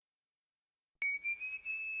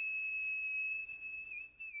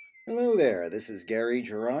Hello there, this is Gary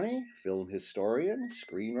Gerani, film historian,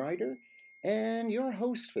 screenwriter, and your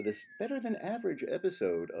host for this better than average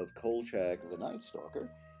episode of Kolchak the Night Stalker,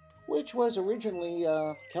 which was originally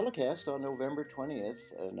telecast on November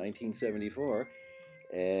 20th, 1974,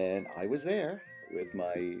 and I was there with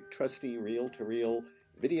my trusty reel-to-reel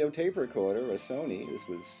videotape recorder, a Sony. This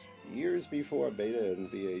was years before Beta and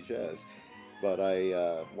VHS. But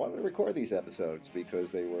I wanted to record these episodes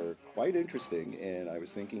because they were quite interesting, and I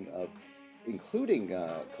was thinking of including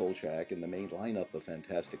Kolchak in the main lineup of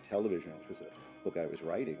Fantastic Television, which was a book I was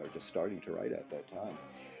writing, or just starting to write at that time.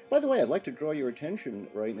 By the way, I'd like to draw your attention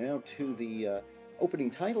right now to the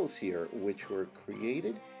opening titles here, which were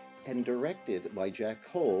created and directed by Jack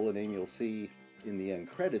Cole, a name you'll see in the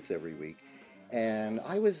end credits every week. And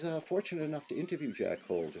I was fortunate enough to interview Jack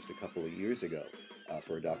Cole just a couple of years ago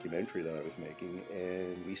for a documentary that I was making,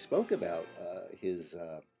 and we spoke about his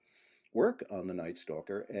work on The Night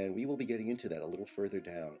Stalker, and we will be getting into that a little further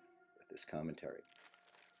down with this commentary.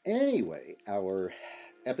 Anyway, our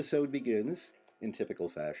episode begins in typical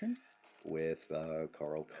fashion with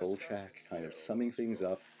Carl Kolchak kind of summing things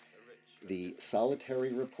up. The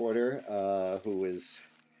solitary reporter who is,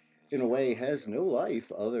 in a way, has no life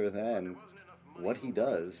other than what he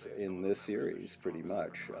does in this series, pretty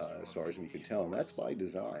much, as far as we can tell, and that's by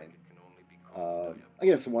design.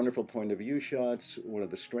 Again, some wonderful point of view shots. One of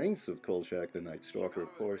the strengths of Kolchak the Night Stalker,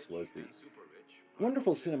 of course, was the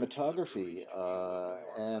wonderful cinematography,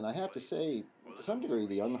 and I have to say, to some degree,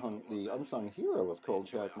 the unsung hero of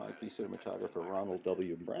Kolchak might be cinematographer Ronald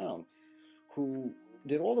W. Brown, who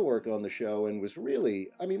did all the work on the show and was really,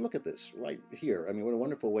 look at this right here. What a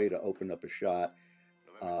wonderful way to open up a shot.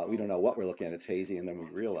 We don't know what we're looking at. It's hazy, and then we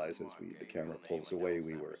realize as the camera pulls away,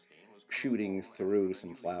 we were shooting through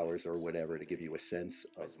some flowers or whatever to give you a sense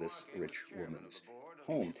of this rich woman's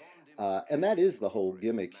home. And that is the whole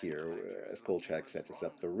gimmick here, as Kolchak sets us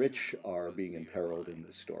up. The rich are being imperiled in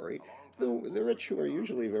this story. The rich who are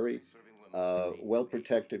usually very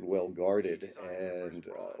well-protected, well-guarded, and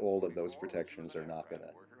all of those protections are not going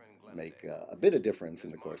to make a bit of difference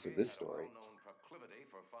in the course of this story.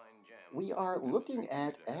 We are looking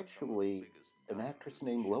at, actually, an actress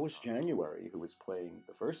named Lois January, who was playing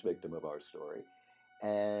the first victim of our story.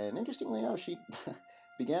 And interestingly enough, she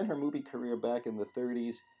began her movie career back in the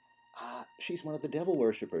 30s. She's one of the devil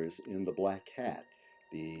worshippers in The Black Cat,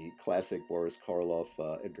 the classic Boris Karloff,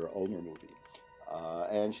 Edgar Ulmer movie.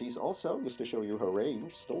 And she's also, just to show you her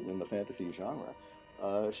range, still in the fantasy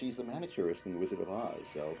genre, she's the manicurist in The Wizard of Oz.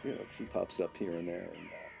 So, she pops up here and there in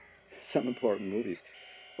some important movies.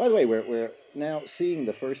 By the way, we're now seeing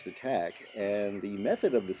the first attack, and the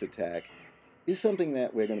method of this attack is something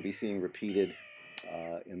that we're going to be seeing repeated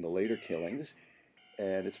in the later killings,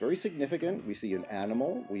 and it's very significant. We see an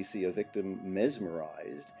animal, we see a victim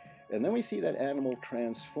mesmerized, and then we see that animal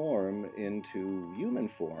transform into human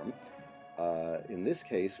form. In this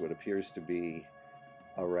case, what appears to be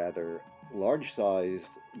a rather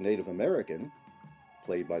large-sized Native American,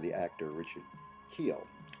 played by the actor Richard Kiel,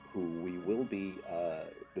 who we will be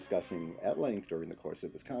discussing at length during the course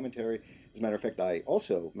of this commentary. As a matter of fact, I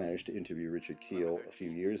also managed to interview Richard Kiel a few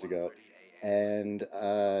years ago, and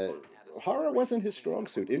horror wasn't his strong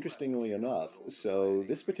suit, interestingly enough, so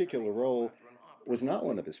this particular role was not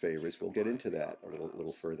one of his favorites. We'll get into that a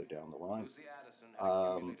little further down the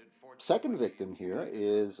line. Second victim here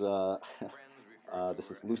is,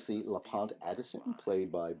 this is Lucy LaPont Addison,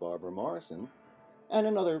 played by Barbara Morrison. And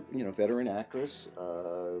another, veteran actress.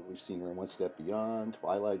 We've seen her in One Step Beyond,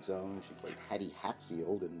 Twilight Zone. She played Hattie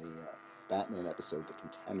Hatfield in the Batman episode, The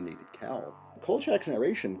Contaminated Cow. Kolchak's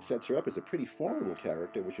narration sets her up as a pretty formidable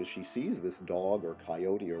character, which is she sees this dog or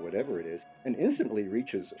coyote or whatever it is, and instantly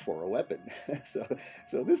reaches for a weapon.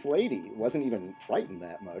 So this lady wasn't even frightened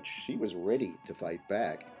that much. She was ready to fight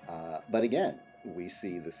back. But again, we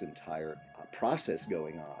see this entire process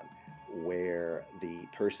going on, where the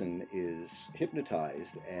person is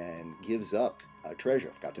hypnotized and gives up a treasure.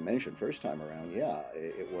 I forgot to mention, first time around,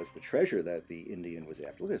 it was the treasure that the Indian was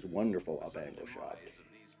after. Look at this wonderful up-angle shot.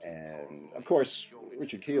 And, of course,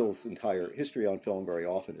 Richard Kiel's entire history on film very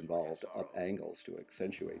often involved up-angles to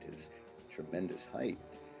accentuate his tremendous height.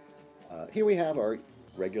 Here we have our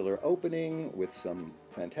regular opening with some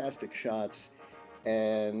fantastic shots,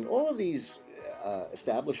 and all of these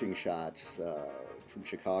establishing shots from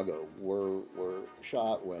Chicago were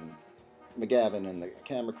shot when McGavin and the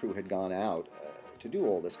camera crew had gone out to do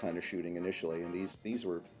all this kind of shooting initially, and these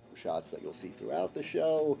were shots that you'll see throughout the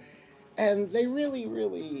show, and they really,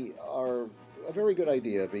 really are a very good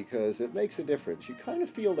idea because it makes a difference. You kind of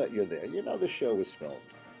feel that you're there. The show was filmed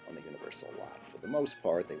on the Universal lot. For the most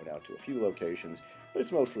part, they went out to a few locations, but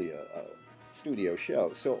it's mostly a studio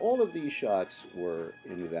show. So all of these shots were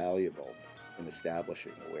invaluable in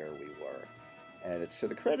establishing where we were, and it's to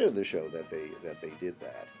the credit of the show that they did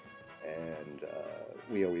that, and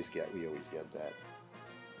we always get that.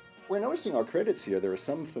 We're noticing our credits here. There are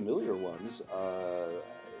some familiar ones.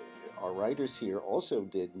 Our writers here also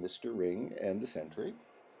did Mr. Ring and The Sentry,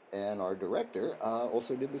 and our director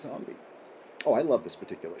also did The Zombie. Oh, I love this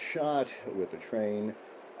particular shot with the train.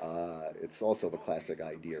 It's also the classic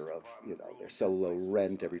idea of, they're so low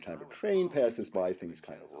rent, every time a train passes by, things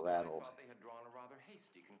kind of rattle.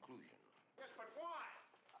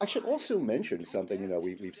 I should also mention something,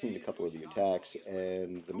 we've seen a couple of the attacks,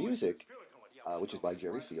 and the music, which is by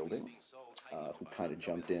Jerry Fielding, who kind of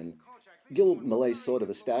jumped in. Gil Millay sort of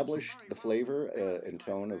established the flavor and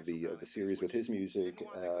tone of the series with his music,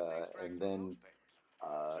 and then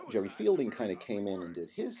Jerry Fielding kind of came in and did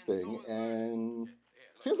his thing, and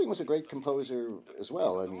Fielding was a great composer as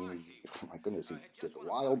well. I mean, oh my goodness, he did The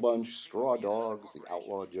Wild Bunch, Straw Dogs, The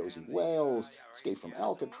Outlaw Josie Wales, Escape from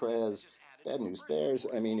Alcatraz, Bad News Bears.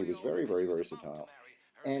 I mean, he was very, very versatile.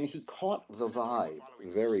 And he caught the vibe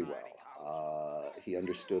very well. He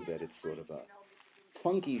understood that it's sort of a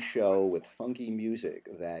funky show with funky music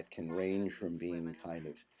that can range from being kind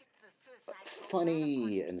of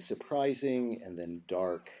funny and surprising and then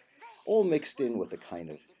dark, all mixed in with a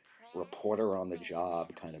kind of reporter on the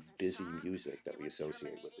job, kind of busy music that we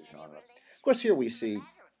associate with the genre. Of course, here we see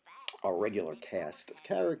our regular cast of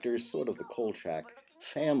characters, sort of the Kolchak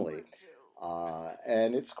family.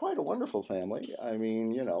 And it's quite a wonderful family. I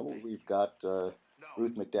mean, we've got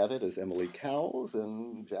Ruth McDevitt as Emily Cowles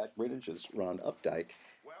and Jack Bridge as Ron Updike.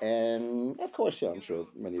 And, of course, I'm sure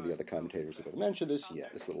many of the other commentators are going to mention this. Yeah,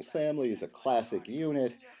 this little family is a classic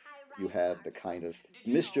unit. You have the kind of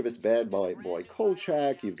mischievous bad boy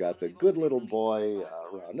Kolchak. You've got the good little boy,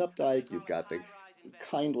 Ron Updike. You've got the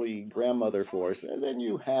kindly grandmother force. And then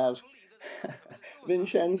you have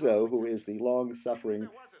Vincenzo, who is the long-suffering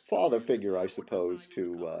father figure, I suppose,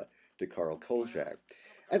 to Carl Kolchak.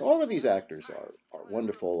 And all of these actors are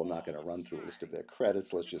wonderful. I'm not going to run through a list of their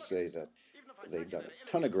credits. Let's just say that they've done a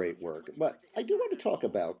ton of great work. But I do want to talk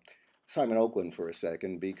about Simon Oakland for a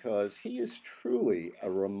second, because he is truly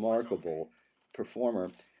a remarkable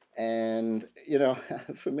performer. And,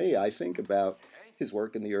 for me, I think about his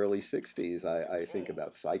work in the early 60s. I think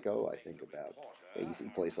about Psycho. I think about, he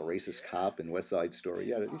plays the racist cop in West Side Story.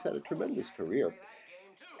 Yeah, he's had a tremendous career.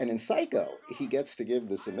 And in Psycho, he gets to give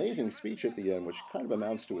this amazing speech at the end, which kind of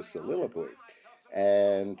amounts to a soliloquy.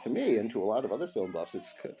 And to me, and to a lot of other film buffs,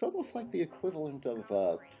 it's almost like the equivalent of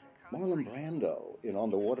Marlon Brando in On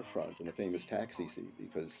the Waterfront in a famous taxi scene,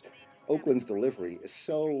 because Oakland's delivery is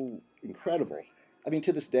so incredible. I mean,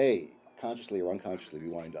 to this day, consciously or unconsciously,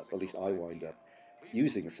 at least I wind up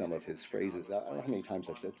using some of his phrases. I don't know how many times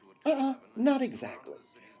I've said, not exactly.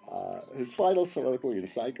 His final soliloquy in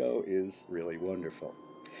Psycho is really wonderful.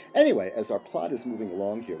 Anyway, as our plot is moving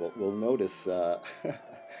along here, we'll notice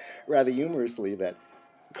rather humorously that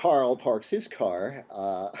Carl parks his car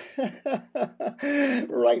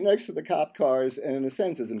right next to the cop cars, and in a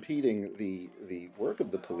sense is impeding the work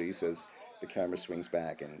of the police as the camera swings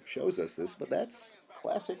back and shows us this. But that's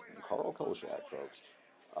classic Carl Kolchak, folks.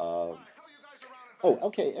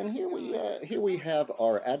 Okay, and here we have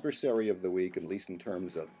our adversary of the week, at least in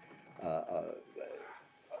terms of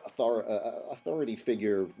authority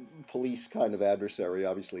figure, police kind of adversary.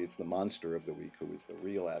 Obviously, it's the monster of the week, who is the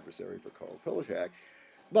real adversary for Carl Kolchak.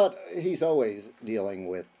 But he's always dealing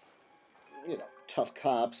with, tough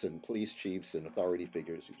cops and police chiefs and authority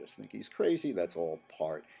figures who just think he's crazy. That's all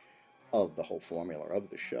part of the whole formula of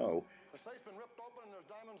the show.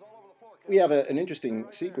 We have an interesting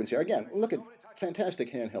sequence here. Again, look at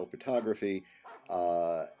fantastic handheld photography.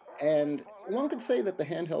 And one could say that the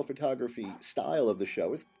handheld photography style of the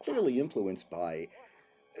show is clearly influenced by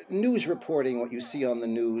news reporting, what you see on the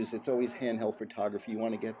news. It's always handheld photography. You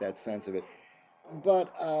want to get that sense of it.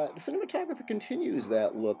 But the cinematographer continues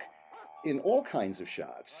that look in all kinds of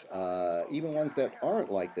shots, even ones that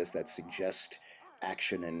aren't like this, that suggest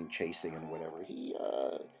action and chasing and whatever. He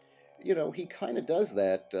kind of does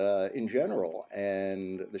that in general,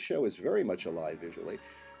 and the show is very much alive visually.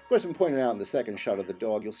 Of course, I'm pointing out in the second shot of the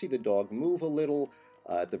dog, you'll see the dog move a little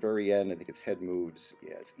at the very end. I think its head moves,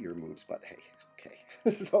 its ear moves, but hey, okay.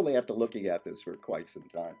 This is only after looking at this for quite some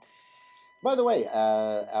time. By the way,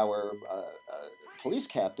 our police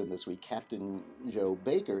captain this week, Captain Joe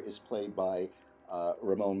Baker, is played by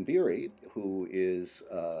Ramon Beery, who was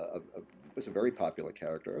a very popular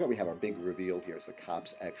character. We have our big reveal here as the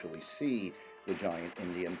cops actually see the giant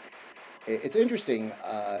Indian. It's interesting.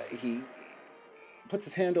 He puts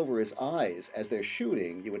his hand over his eyes as they're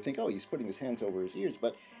shooting. You would think, oh, he's putting his hands over his ears,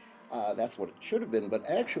 but that's what it should have been. But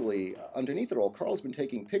actually, underneath it all, Carl's been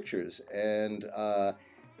taking pictures, and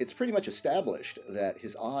it's pretty much established that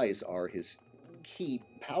his eyes are his key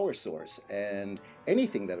power source and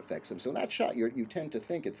anything that affects him. So in that shot, you tend to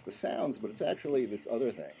think it's the sounds, but it's actually this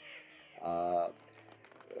other thing. Uh,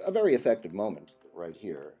 a very effective moment right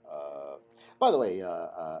here. By the way,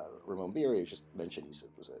 Ramon Bieri just mentioned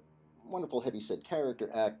was a wonderful heavyset character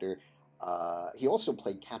actor. He also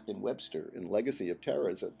played Captain Webster in Legacy of Terror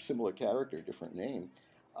as a similar character, different name.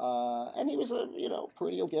 And he was a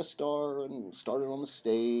perennial guest star and started on the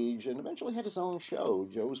stage and eventually had his own show,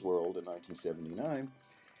 Joe's World, in 1979.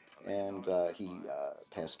 And he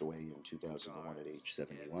passed away in 2001 at age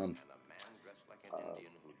 71.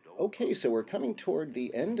 Okay, so we're coming toward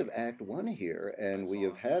the end of Act 1 here, and we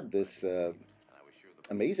have had this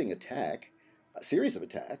amazing attack, a series of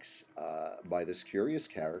attacks by this curious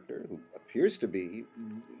character who appears to be,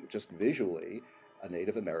 just visually, a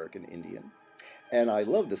Native American Indian. And I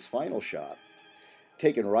love this final shot.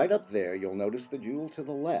 Taken right up there, you'll notice the jewel to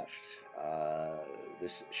the left.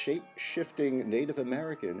 This shape-shifting Native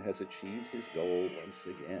American has achieved his goal once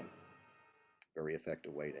again. Very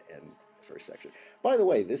effective way to end the first section. By the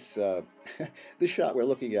way, this this shot we're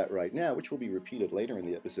looking at right now, which will be repeated later in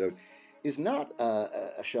the episode, is not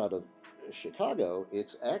a shot of Chicago.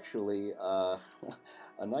 It's actually a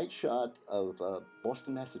night shot of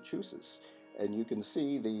Boston, Massachusetts. And you can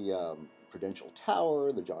see the Prudential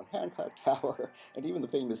Tower, the John Hancock Tower, and even the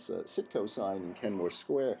famous Citgo sign in Kenmore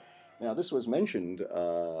Square. Now, this was mentioned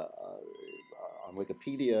on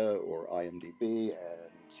Wikipedia or IMDb,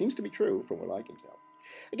 and seems to be true from what I can tell.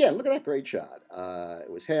 Again, look at that great shot.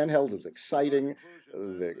 It was handheld. It was exciting.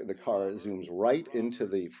 The car zooms right into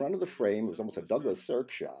the front of the frame. It was almost a Douglas Sirk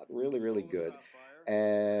shot. Really, really good.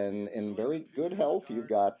 And in very good health, you've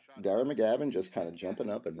got Darren McGavin just kind of jumping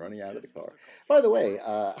up and running out of the car. By the way,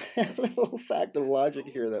 a little fact of logic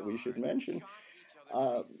here that we should mention.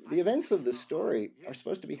 The events of the story are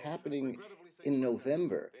supposed to be happening in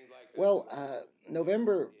November. Well,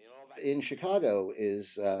 November in Chicago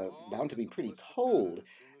is bound to be pretty cold,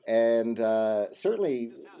 and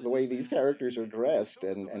certainly the way these characters are dressed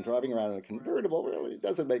and driving around in a convertible really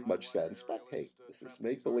doesn't make much sense. But hey, this is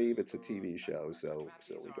make believe. It's a TV show, so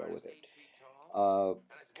we go with it. Uh,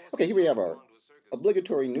 okay, here we have our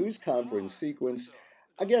obligatory news conference sequence.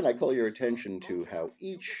 Again, I call your attention to how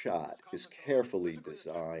each shot is carefully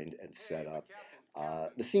designed and set up.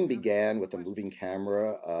 The scene began with a moving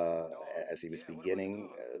camera as he was beginning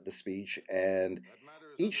the speech, and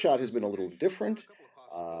each shot has been a little different.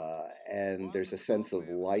 And there's a sense of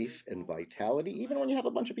life and vitality, even when you have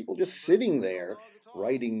a bunch of people just sitting there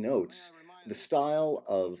writing notes. The style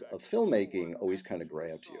of filmmaking always kind of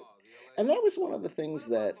grabs you, and that was one of the things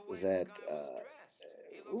that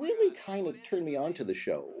really kind of turned me on to the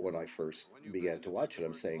show when I first began to watch it.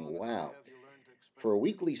 I'm saying, wow, for a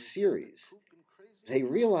weekly series, they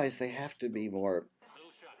realize they have to be more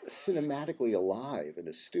cinematically alive and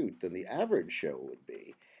astute than the average show would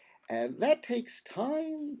be. And that takes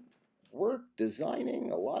time, work,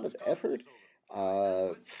 designing, a lot of effort.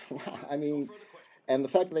 Uh, I mean, and the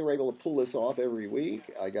fact that they were able to pull this off every week,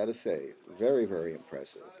 I got to say, very, very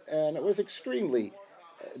impressive. And it was extremely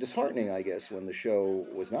disheartening, I guess, when the show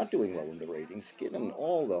was not doing well in the ratings, given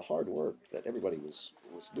all the hard work that everybody was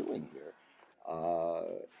doing here. Uh,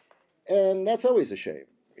 and that's always a shame.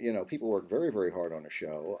 You know, people work very, very hard on a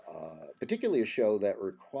show, particularly a show that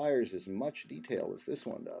requires as much detail as this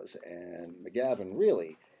one does. And McGavin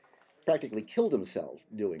really practically killed himself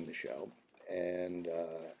doing the show. And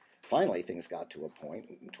finally, things got to a point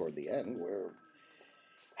toward the end where,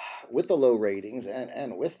 with the low ratings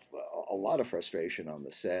and with a lot of frustration on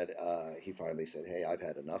the set, he finally said, hey, I've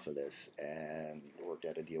had enough of this, and worked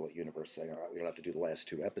out a deal with Universe saying, all right, we don't have to do the last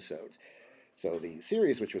 2 episodes. So the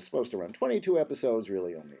series, which was supposed to run 22 episodes,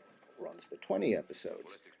 really only runs the 20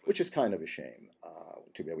 episodes, which is kind of a shame.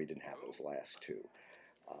 Too bad we didn't have those last 2.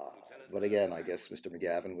 But again, I guess Mr.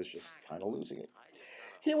 McGavin was just kind of losing it.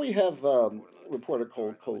 Here we have reporter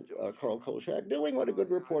Carl Kolchak doing what a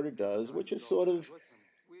good reporter does, which is sort of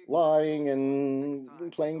lying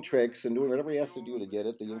and playing tricks and doing whatever he has to do to get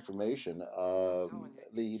at the information.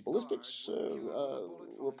 The ballistics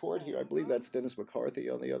report here, I believe that's Dennis McCarthy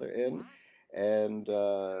on the other end, and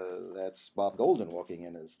that's Bob Golden walking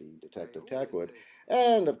in as the Detective Tackwood.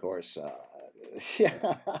 And of course,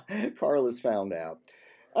 yeah, Carl is found out.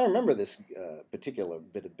 I remember this particular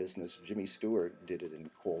bit of business. Jimmy Stewart did it in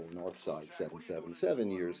Call Northside 777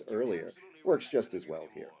 years earlier. Works just as well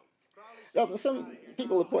here. Now, some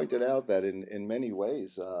people have pointed out that in many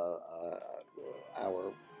ways,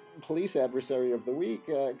 our police adversary of the week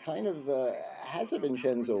kind of has a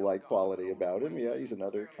Vincenzo-like quality about him. Yeah, he's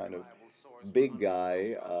another kind of big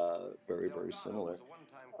guy, very, very similar.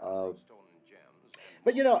 Uh,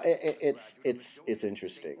 but it's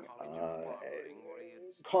interesting.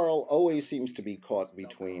 Carl always seems to be caught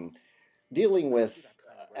between dealing with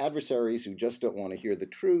adversaries who just don't want to hear the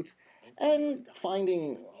truth and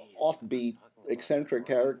finding offbeat, eccentric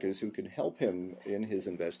characters who can help him in his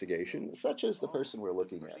investigation, such as the person we're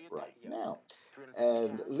looking at right now.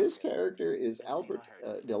 And this character is Albert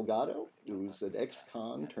Delgado, who's an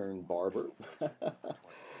ex-con turned barber.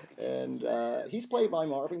 And he's played by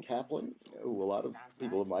Marvin Kaplan, who a lot of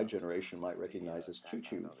people of my generation might recognize as Choo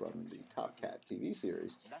Choo from the Top Cat TV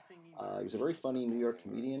series. He was a very funny New York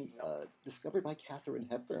comedian, discovered by Katharine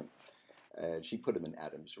Hepburn. She put him in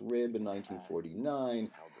Adam's Rib in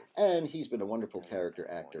 1949, and he's been a wonderful character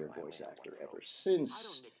actor and voice actor ever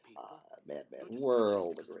since. Mad Mad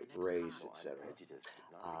World, The Great Race, etc.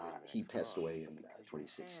 He passed away in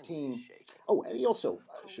 2016. Oh, and he also,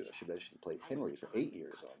 should mention, he played Henry for 8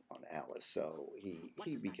 years on Alice, so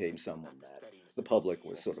he became someone that the public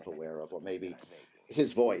was sort of aware of, or maybe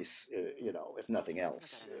his voice, if nothing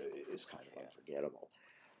else, is kind of unforgettable.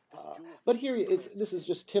 But here, this is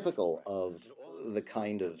just typical of the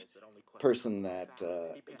kind of person that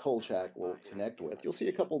Kolchak will connect with. You'll see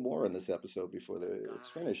a couple more in this episode before it's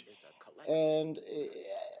finished. And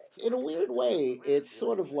in a weird way, it's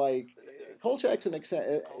sort of like Kolchak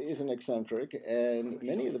is an eccentric, and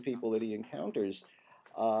many of the people that he encounters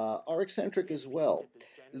are eccentric as well.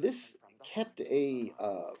 This kept a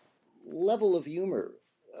level of humor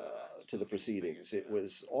to the proceedings. It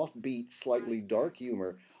was offbeat, slightly dark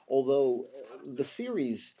humor, although the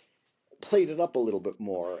series played it up a little bit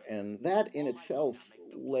more, and that in itself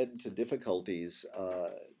led to difficulties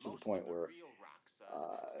to the point where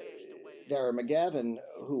Darren McGavin,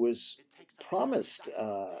 who was promised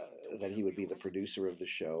that he would be the producer of the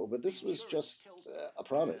show, but this was just a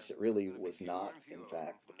promise. It really was not, in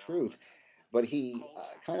fact, the truth. But he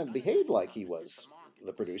kind of behaved like he was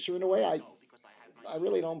the producer in a way I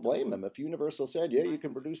really don't blame them. If Universal said, yeah, you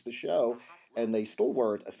can produce the show, and they still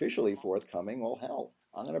weren't officially forthcoming, well, hell,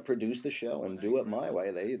 I'm going to produce the show and do it my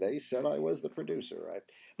way. They said I was the producer, right?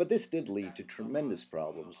 But this did lead to tremendous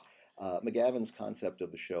problems. McGavin's concept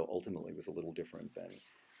of the show ultimately was a little different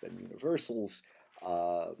than Universal's.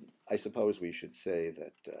 I suppose we should say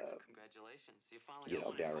that,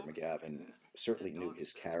 Darren McGavin certainly knew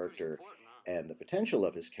his character and the potential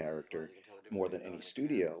of his character more than any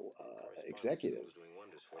studio executive.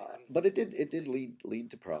 But it did lead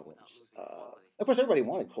to problems. Of course, everybody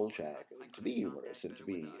wanted Kolchak to be humorous and to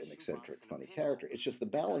be an eccentric, funny character. It's just the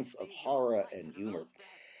balance of horror and humor.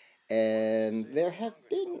 And there have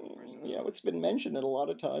been, it's been mentioned in a lot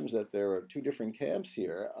of times that there are two different camps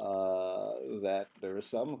here. That there are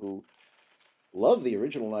some who love the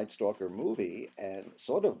original Night Stalker movie and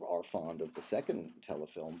sort of are fond of the second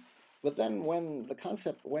telefilm. But then when the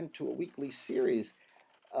concept went to a weekly series,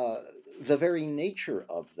 uh, the very nature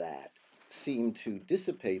of that seemed to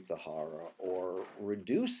dissipate the horror or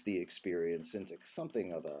reduce the experience into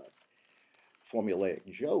something of a formulaic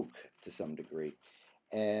joke to some degree.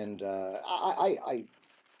 And I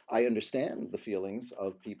understand the feelings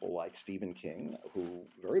of people like Stephen King, who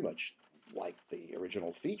very much liked the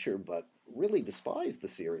original feature, but really despised the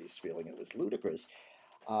series, feeling it was ludicrous.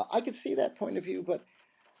 I could see that point of view, but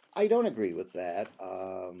I don't agree with that.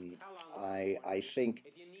 I think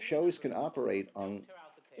shows can operate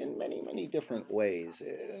in many, many different ways.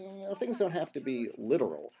 Things don't have to be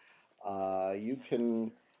literal. You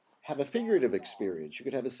can have a figurative experience. You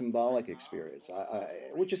could have a symbolic experience,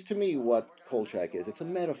 which is to me what Kolchak is. It's a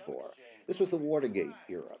metaphor. This was the Watergate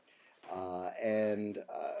era, and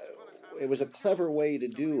it was a clever way to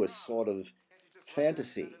do a sort of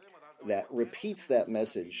fantasy that repeats that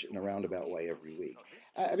message in a roundabout way every week.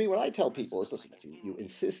 I mean, what I tell people is, listen, if you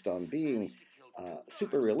insist on being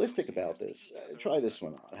super realistic about this, try this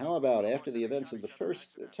one on. How about after the events of the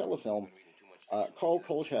first telefilm, Carl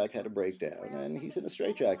Kolchak had a breakdown, and he's in a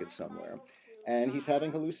straitjacket somewhere, and he's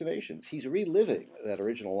having hallucinations. He's reliving that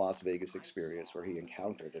original Las Vegas experience where he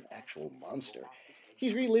encountered an actual monster.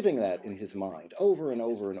 He's reliving that in his mind over and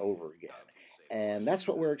over and over again. And that's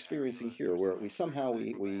what we're experiencing here, where we somehow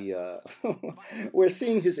we're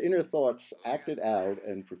seeing his inner thoughts acted out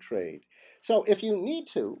and portrayed. So if you need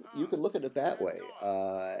to, you can look at it that way.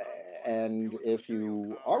 And if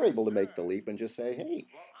you are able to make the leap and just say, hey,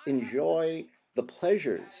 enjoy the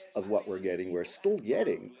pleasures of what we're getting, we're still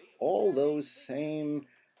getting all those same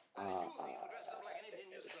uh,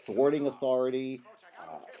 thwarting authority,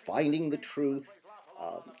 finding the truth,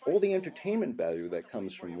 all the entertainment value that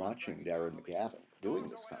comes from watching Darren McGavin doing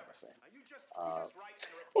this kind of thing.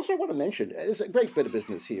 Also, I want to mention there's a great bit of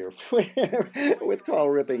business here with Carl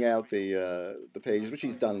ripping out the pages, which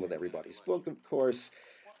he's done with everybody's book, of course.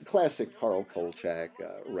 Classic Carl Kolchak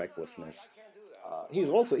recklessness. He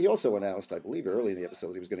also announced, I believe, early in the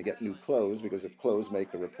episode, he was going to get new clothes because if clothes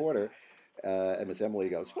make the reporter, and Miss Emily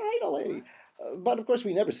goes, finally. But of course,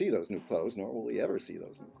 we never see those new clothes, nor will we ever see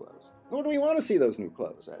those new clothes. Nor do we want to see those new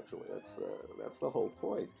clothes. Actually, that's the whole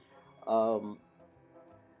point.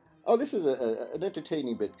 Oh, this is an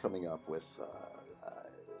entertaining bit coming up with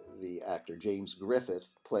the actor James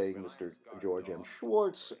Griffith playing Mr. George M.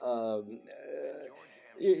 Schwartz.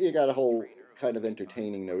 You got a whole kind of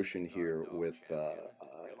entertaining notion here with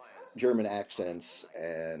German accents,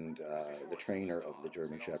 and the trainer of the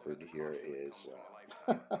German Shepherd here is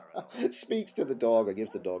speaks to the dog or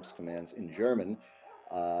gives the dog's commands in German,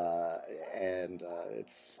 and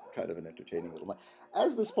it's kind of an entertaining little.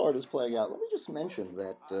 As this part is playing out, let me just mention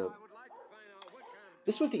that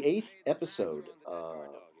this was the 8th episode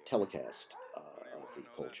telecast of the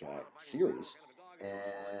Kolchak series,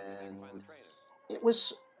 and it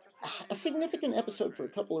was a significant episode for a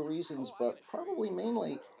couple of reasons, but probably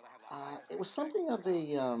mainly it was something of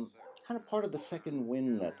a kind of part of the second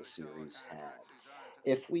wind that the series had.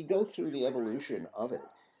 If we go through the evolution of it,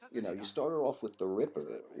 you started off with The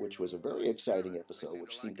Ripper, which was a very exciting episode,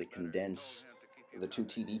 which seemed to condense the 2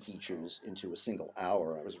 TV features into a single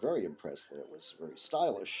hour. I was very impressed that it was a very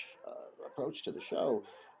stylish approach to the show.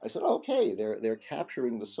 I said, okay, they're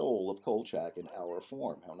capturing the soul of Kolchak in hour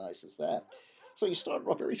form. How nice is that? So you started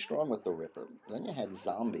off very strong with The Ripper. Then you had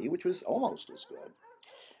Zombie, which was almost as good.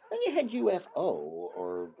 Then you had UFO,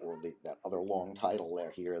 or that other long title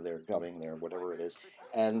they're coming, there, whatever it is,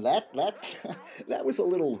 and that that was a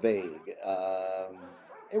little vague.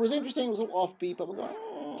 It was interesting, it was a little offbeat, but we're going,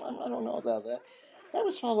 I don't know about that. That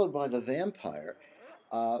was followed by The Vampire,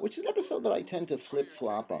 which is an episode that I tend to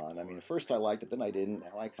flip-flop on. I mean, first I liked it, then I didn't,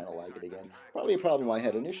 now I kind of like it again. Probably a problem I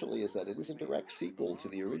had initially is that it is a direct sequel to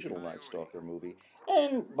the original Night Stalker movie,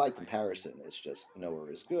 and by comparison, it's just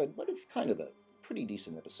nowhere as good, but it's kind of a pretty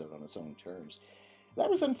decent episode on its own terms. That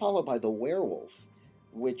was then followed by The Werewolf,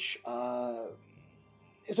 which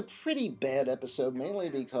is a pretty bad episode, mainly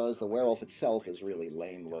because the werewolf itself is really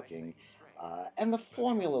lame-looking, and the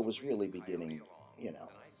formula was really beginning,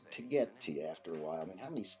 to get to you after a while. I mean, how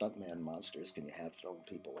many stuntman monsters can you have throwing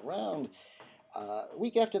people around? A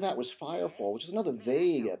week after that was Firefall, which is another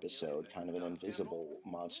vague episode, kind of an invisible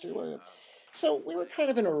monster. So we were kind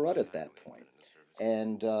of in a rut at that point.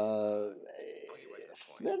 And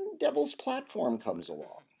then Devil's Platform comes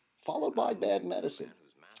along, followed by Bad Medicine.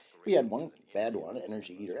 We had one bad one,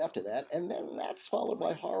 Energy Eater, after that, and then that's followed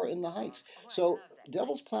by Horror in the Heights. So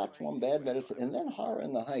Devil's Platform, Bad Medicine, and then Horror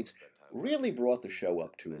in the Heights really brought the show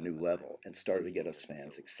up to a new level and started to get us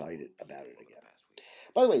fans excited about it again.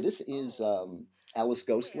 By the way, this is Alice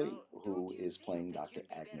Ghostly, who is playing Dr.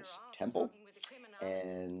 Agnes Temple.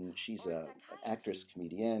 And she's an actress,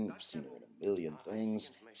 comedian. I've seen her in a million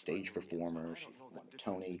things. Stage performer. She won a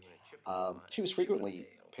Tony. She was frequently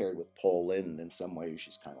paired with Paul Lynde. In some ways,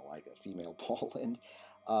 she's kind of like a female Paul Lynde.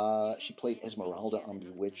 She played Esmeralda on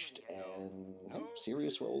Bewitched, and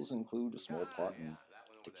serious roles include a small part in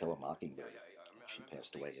To Kill a Mockingbird. She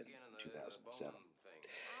passed away in 2007.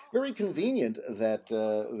 Very convenient that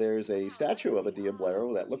there's a statue of a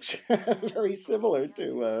Diablero that looks very similar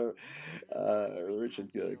to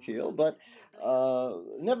Richard Keel, but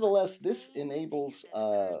nevertheless, this enables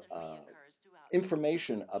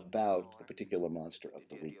information about the particular monster of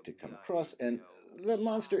the week to come across, and the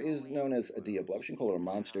monster is known as a Diablero. We shouldn't call it a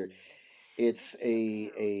monster. It's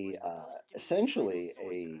essentially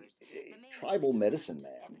a tribal medicine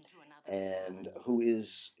man, and who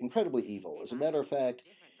is incredibly evil. As a matter of fact,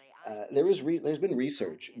 there's been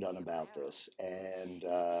research done about this, and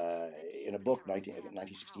in a book,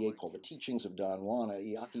 1968, called The Teachings of Don Juan, a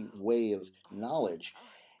Yaqui Way of Knowledge,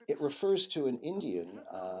 it refers to an Indian,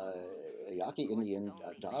 a Yaqui Indian,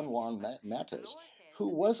 Don Juan Matas, who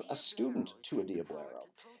was a student to a Diablero.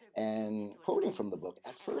 And quoting from the book,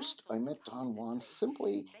 at first I met Don Juan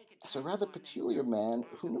simply as a rather peculiar man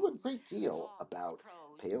who knew a great deal about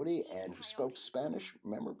peyote and who spoke Spanish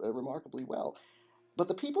remarkably well. But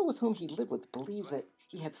the people with whom he lived with believed that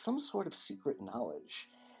he had some sort of secret knowledge,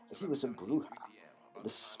 that he was a bruja. The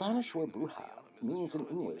Spanish word bruja means in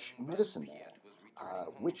English medicine man,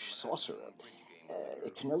 witch, sorcerer.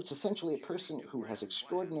 It connotes essentially a person who has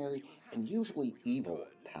extraordinary and usually evil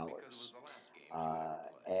powers.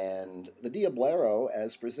 And the Diablero,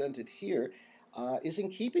 as presented here, is in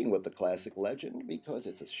keeping with the classic legend because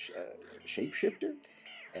it's a shapeshifter,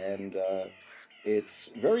 and it's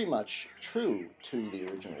very much true to the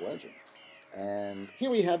original legend. And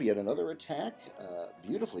here we have yet another attack,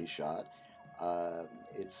 beautifully shot.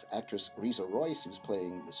 It's actress Risa Royce who's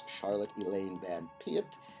playing Miss Charlotte Elaine Van Piet,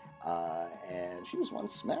 and she was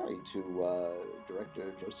once married to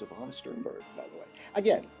director Joseph von Sternberg, by the way.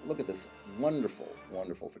 Again, look at this wonderful,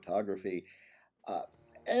 wonderful photography. Uh,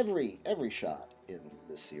 every shot in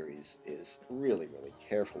this series is really, really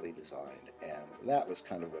carefully designed, and that was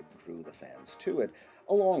kind of what drew the fans to it,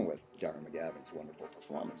 along with Darren McGavin's wonderful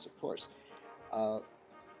performance, of course.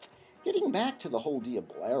 Getting back to the whole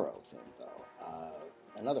Diablero thing, though,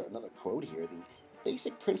 another quote here: the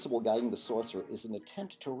basic principle guiding the sorcerer is an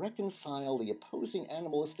attempt to reconcile the opposing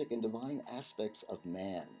animalistic and divine aspects of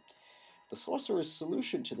man. The sorcerer's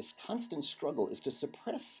solution to this constant struggle is to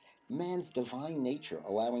suppress man's divine nature,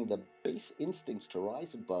 allowing the base instincts to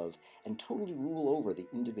rise above and totally rule over the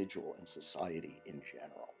individual and society in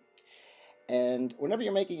general. And whenever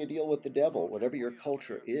you're making a deal with the devil, whatever your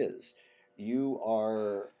culture is, you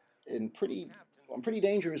are on pretty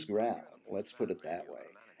dangerous ground, let's put it that way.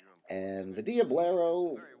 And the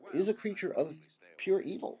Diablero is a creature of pure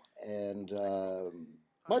evil. And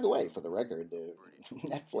by the way, for the record, the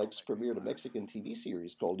Netflix premiered a Mexican TV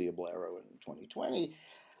series called Diablero in 2020.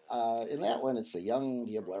 In that one, it's a young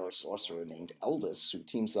Diablero sorcerer named Elvis who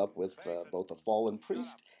teams up with both a fallen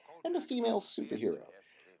priest and a female superhero.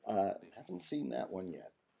 Haven't seen that one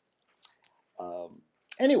yet.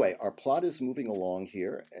 Anyway, our plot is moving along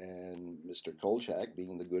here, and Mr. Kolchak,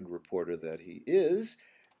 being the good reporter that he is,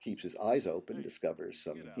 keeps his eyes open, discovers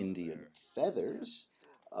some Indian feathers,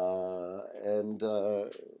 and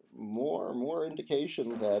more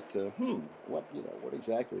indication that what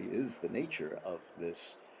exactly is the nature of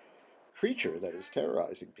this creature that is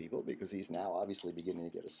terrorizing people, because he's now obviously beginning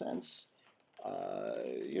to get a sense,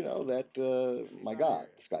 that my God,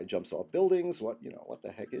 this guy jumps off buildings. What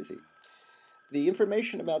the heck is he? The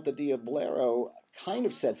information about the Diablero kind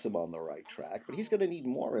of sets him on the right track, but he's going to need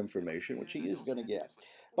more information, which he is going to get.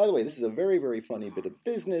 By the way, this is a very, very funny bit of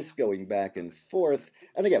business going back and forth.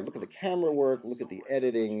 And again, look at the camera work, look at the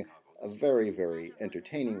editing, a very, very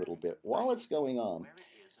entertaining little bit. While it's going on,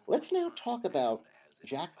 let's now talk about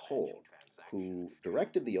Jack Cole, who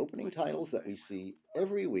directed the opening titles that we see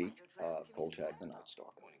every week of Kolchak the Night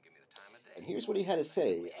Stalker. And here's what he had to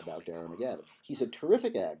say about Darren McGavin. He's a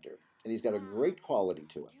terrific actor, and he's got a great quality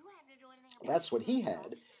to him. That's what he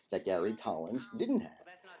had that Gary Collins didn't have.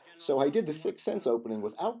 So I did the Sixth Sense opening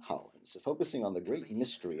without Collins, focusing on the great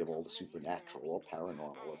mystery of all the supernatural or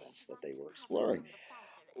paranormal events that they were exploring.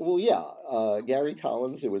 Well, yeah, Gary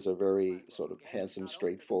Collins, who was a very sort of handsome,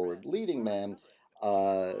 straightforward leading man,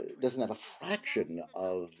 doesn't have a fraction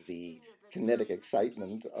of the kinetic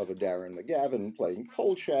excitement of a Darren McGavin playing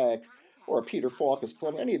Kolchak, or a Peter Falk as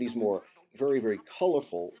Clement, any of these more very, very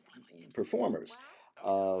colorful performers.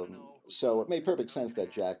 So it made perfect sense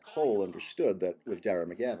that Jack Cole understood that with Darren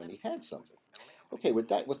McGavin he had something. Okay,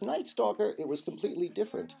 with Night Stalker, it was completely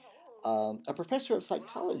different. A professor of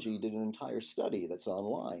psychology did an entire study that's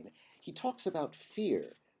online. He talks about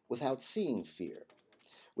fear without seeing fear.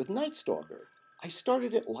 With Night Stalker, I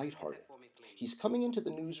started it lighthearted. He's coming into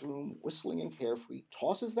the newsroom, whistling and carefree,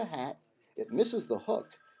 tosses the hat, it misses the hook.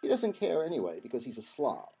 He doesn't care anyway because he's a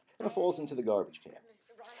slob, and it falls into the garbage can.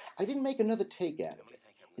 I didn't make another take out of it.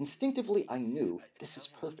 Instinctively, I knew this is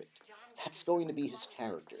perfect. That's going to be his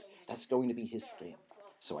character. That's going to be his thing.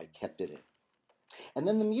 So I kept it in. And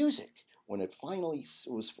then the music, when it finally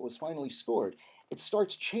was finally scored, it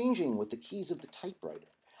starts changing with the keys of the typewriter.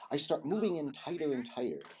 I start moving in tighter and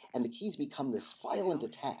tighter, and the keys become this violent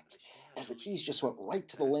attack, as the keys just went right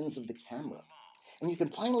to the lens of the camera. And you can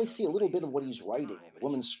finally see a little bit of what he's writing. The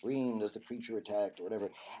woman screamed as the creature attacked, or whatever,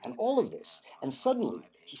 and all of this. And suddenly,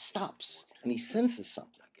 he stops, and he senses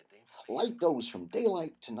something. Light goes from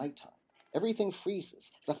daylight to nighttime. Everything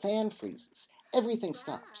freezes. The fan freezes. Everything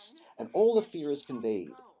stops. And all the fear is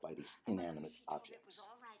conveyed by these inanimate objects.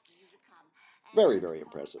 Very, very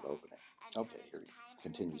impressive opening. Okay, here he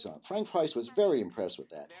continues on. Frank Price was very impressed with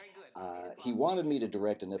that. He wanted me to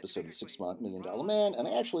direct an episode of $6 Million Man, and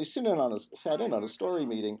I actually sat in on a story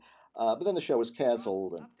meeting, but then the show was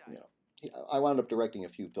canceled, and I wound up directing a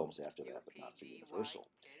few films after that, but not for Universal.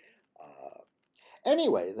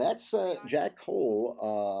 Anyway, that's Jack Cole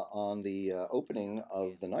on the opening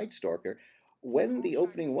of The Night Stalker. When the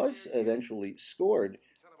opening was eventually scored,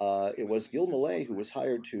 it was Gil Millay who was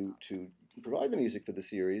hired to provide the music for the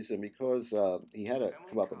series, and because he had to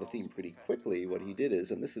come up with the theme pretty quickly, what he did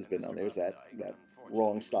is, and this has been, there's that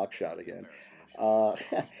wrong stock shot again, Uh,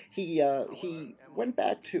 he went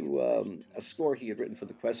back to a score he had written for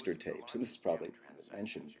the Quester tapes, and this is probably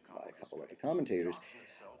mentioned by a couple other commentators.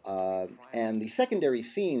 And the secondary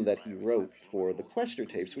theme that he wrote for the Quester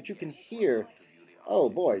tapes, which you can hear, oh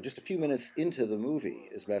boy, just a few minutes into the movie,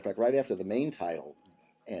 as a matter of fact, right after the main title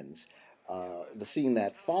ends, the scene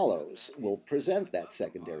that follows will present that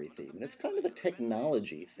secondary theme. And it's kind of a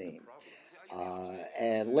technology theme.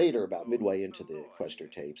 And later, about midway into the Quester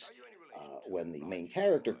tapes, when the main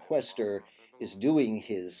character, Quester, is doing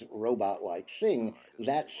his robot like thing,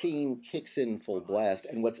 that theme kicks in full blast.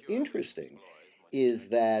 And what's interesting is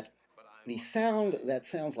that the sound that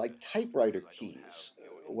sounds like typewriter keys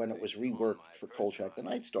when it was reworked for Kolchak the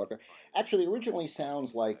Night Stalker actually originally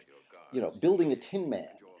sounds like, building a Tin Man.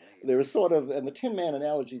 There was sort of, and the Tin Man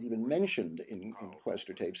analogy is even mentioned in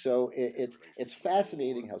Quester tape. So it's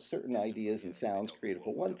fascinating how certain ideas and sounds created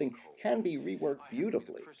for one thing can be reworked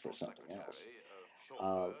beautifully for something else.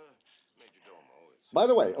 Uh, by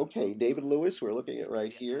the way, okay, David Lewis, we're looking at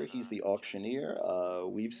right here. He's the auctioneer.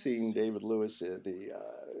 We've seen David Lewis in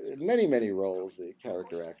many, many roles, the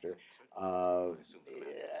character actor. Uh,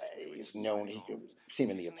 he's known, he can see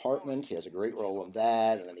him in The Apartment. He has a great role in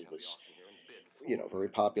that. And then he was, very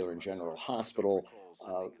popular in General Hospital.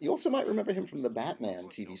 You also might remember him from the Batman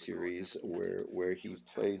TV series, where he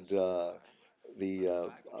played the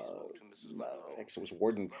it was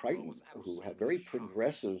Warden Crichton, who had very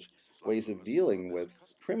progressive ways of dealing with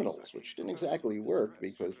criminals, which didn't exactly work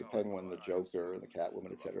because the Penguin, the Joker, and the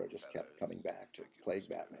Catwoman, etc., just kept coming back to plague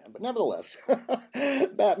Batman. But nevertheless,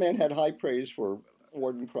 Batman had high praise for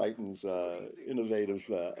Warden Crichton's innovative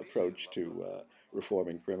approach to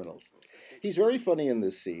reforming criminals. He's very funny in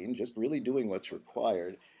this scene, just really doing what's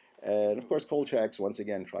required. And of course, Kolchak's once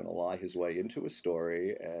again trying to lie his way into a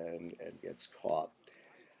story and gets caught.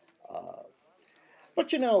 Uh,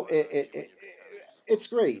 but it's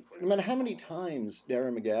great. No matter how many times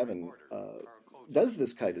Darren McGavin does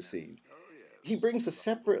this kind of scene, he brings a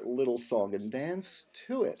separate little song and dance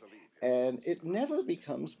to it. And it never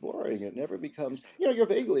becomes boring. It never becomes, you're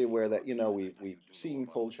vaguely aware that, we've seen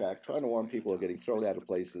Kolchak trying to warn people of getting thrown out of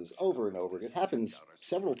places over and over. It happens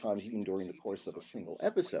several times, even during the course of a single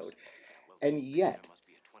episode. And yet,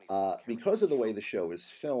 because of the way the show is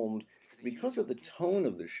filmed, because of the tone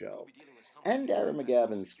of the show, and Darren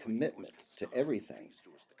McGavin's commitment to everything,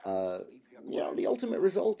 uh, the ultimate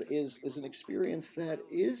result is an experience that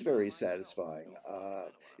is very satisfying.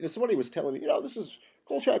 Somebody was telling me, this is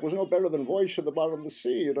Kolchak was no better than Voyage to the Bottom of the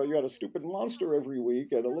Sea. You had a stupid monster every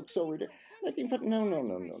week, and it looked so ridiculous. But no, no,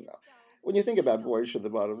 no, no, no. When you think about Voyage to the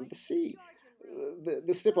Bottom of the Sea,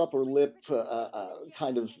 the stiff upper lip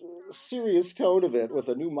kind of serious tone of it with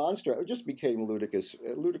a new monster, it just became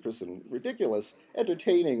ludicrous and ridiculous,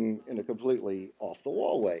 entertaining in a completely off the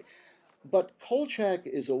wall way. But Kolchak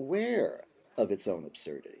is aware of its own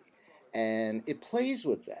absurdity, and it plays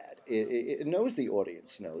with that. It knows the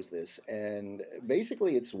audience knows this, and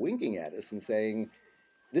basically it's winking at us and saying,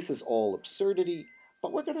 "This is all absurdity,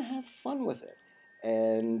 but we're going to have fun with it."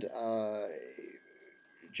 And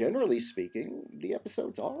generally speaking, the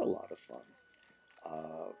episodes are a lot of fun.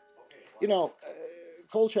 Uh, you know, uh,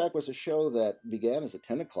 Kolchak was a show that began as a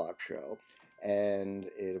 10 o'clock show, and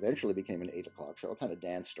it eventually became an 8 o'clock show. It kind of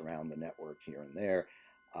danced around the network here and there,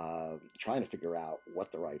 trying to figure out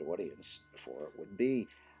what the right audience for it would be.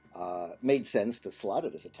 Made sense to slot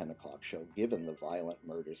it as a 10 o'clock show, given the violent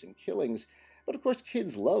murders and killings. But of course,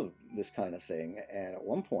 kids love this kind of thing, and at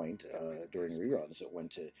one point during reruns, it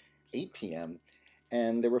went to 8 p.m.,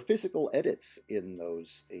 and there were physical edits in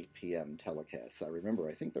those 8 p.m. telecasts. I remember,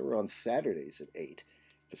 I think they were on Saturdays at 8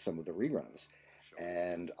 for some of the reruns.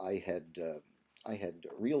 And I had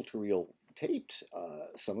reel to reel taped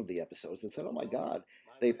some of the episodes that said, oh my God,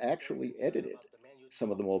 they've actually edited some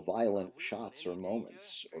of the more violent shots or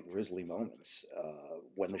moments or grisly moments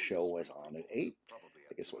when the show was on at 8.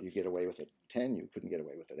 I guess what you get away with at 10, you couldn't get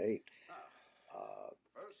away with at 8.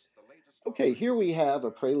 Okay, here we have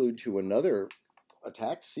a prelude to another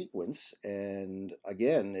attack sequence, and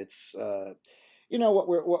again, it's what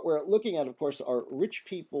we're looking at, of course, are rich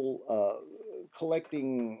people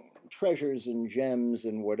collecting treasures and gems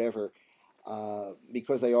and whatever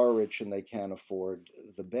because they are rich and they can't afford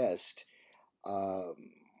the best. Um,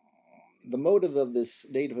 the motive of this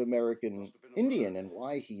Native American Indian and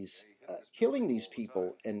why he's killing these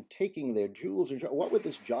people and taking their jewels. What would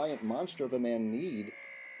this giant monster of a man need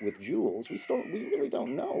with jewels? We really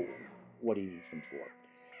don't know what he needs them for.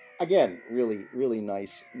 Again, really, really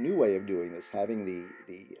nice new way of doing this, having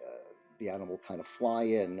the animal kind of fly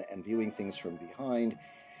in and viewing things from behind.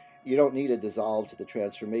 You don't need a dissolve to the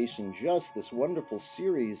transformation, just this wonderful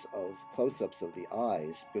series of close-ups of the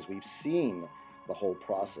eyes, because we've seen the whole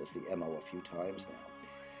process, the MO, a few times now.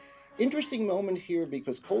 Interesting moment here,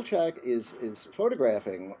 because Kolchak is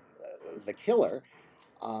photographing the killer,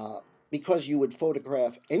 because you would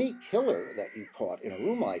photograph any killer that you caught in a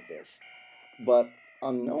room like this. But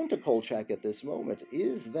unknown to Kolchak at this moment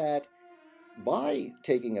is that by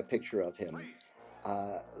taking a picture of him,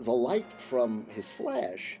 the light from his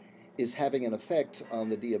flash is having an effect on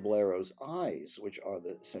the Diablero's eyes, which are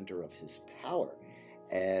the center of his power.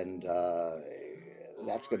 And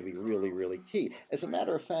that's going to be really, really key. As a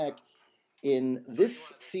matter of fact, in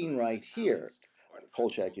this scene right here,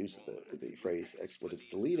 Kolchak uses the phrase expletives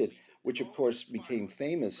deleted, which of course became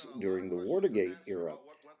famous during the Watergate era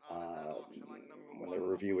uh, when they were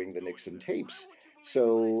reviewing the Nixon tapes.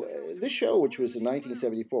 So this show, which was in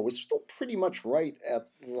 1974, was still pretty much right at,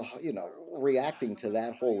 reacting to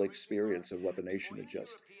that whole experience of what the nation had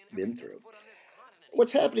just been through.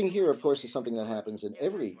 What's happening here, of course, is something that happens in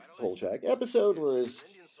every Kolchak episode, whereas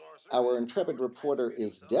our intrepid reporter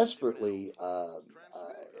is desperately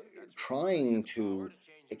trying to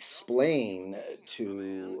explain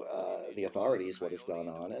to the authorities what has gone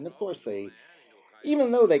on. And of course,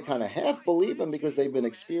 even though they kind of half believe him because they've been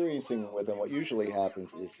experiencing with him, what usually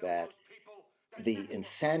happens is that the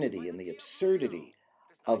insanity and the absurdity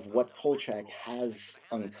of what Kolchak has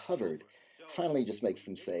uncovered finally just makes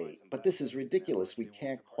them say, but this is ridiculous, we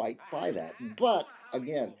can't quite buy that. But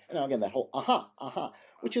again, that whole aha,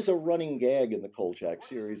 which is a running gag in the Kolchak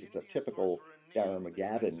series. It's a typical Darren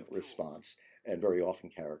McGavin response, and very often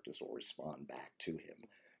characters will respond back to him,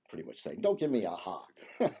 pretty much saying, don't give me aha,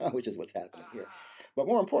 which is what's happening here. But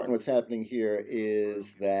more important, what's happening here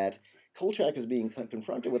is that Kolchak is being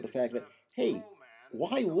confronted with the fact that, hey,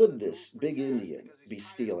 why would this big Indian be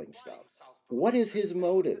stealing stuff? What is his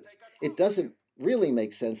motive? It doesn't really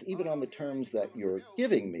make sense, even on the terms that you're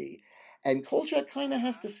giving me. And Kolchak kind of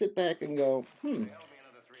has to sit back and go,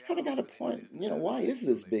 he's kind of got a point. Why is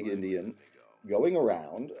this big Indian going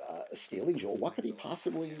around stealing jewel? What could he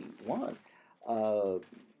possibly want?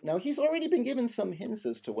 Now, he's already been given some hints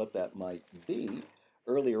as to what that might be.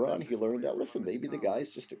 Earlier on, he learned that, listen, maybe the guy's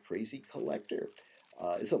just a crazy collector.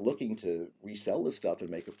 Isn't looking to resell the stuff and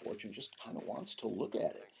make a fortune, just kind of wants to look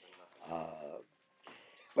at it.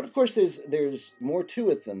 But of course, there's more to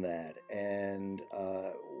it than that, and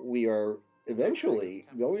we are eventually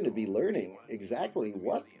going to be learning exactly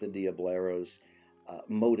what the Diablero's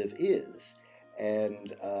motive is,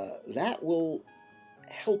 and that will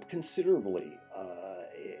help considerably,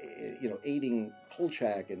 aiding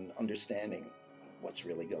Kolchak in understanding what's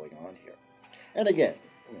really going on here. And again,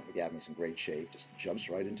 McGavin's in great shape, just jumps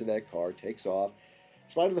right into that car, takes off, in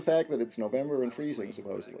spite of the fact that it's November and freezing,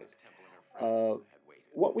 supposedly.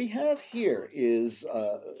 What we have here is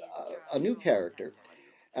a new character.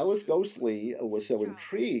 Alice Ghostly was so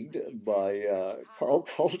intrigued by Carl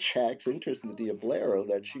Kolchak's interest in the Diablero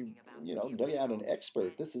that she, dug out an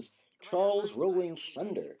expert. This is Charles Rolling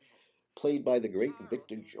Thunder, played by the great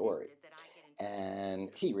Victor Jory. And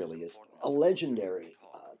he really is a legendary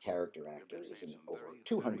character actor. He was in over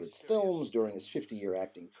 200 films during his 50-year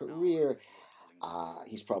acting career.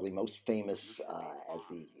 He's probably most famous as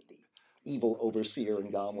the evil overseer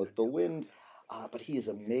in Gone with the Wind, but he is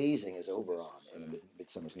amazing as Oberon in A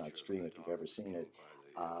Midsummer's Night's Dream, if you've ever seen it.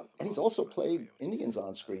 And he's also played Indians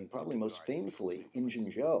on screen, probably most famously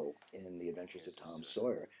Injun Joe in The Adventures of Tom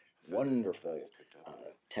Sawyer. Wonderful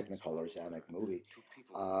Technicolor Zanuck movie.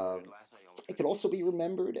 It could also be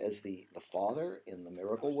remembered as the father in The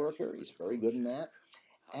Miracle Worker. He's very good in that.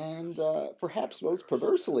 And perhaps most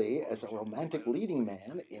perversely, as a romantic leading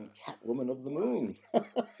man in Catwoman of the Moon.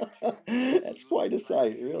 That's quite a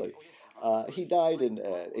sight, really. He died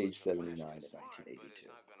at age 79 in 1982.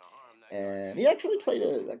 And he actually played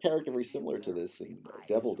a character very similar to this in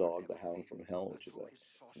Devil Dog, The Hound from Hell, which is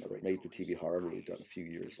another made-for-TV horror movie done a few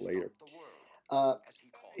years later.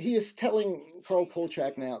 He is telling Carl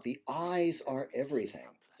Kolchak now, the eyes are everything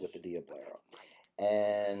with the Diablero.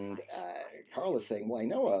 And Carl is saying, well, I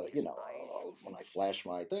know, when I flash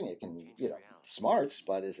my thing, it can, smarts,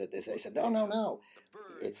 but is it? He said, no,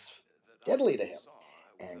 it's deadly to him.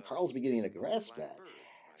 And Carl's beginning to grasp that.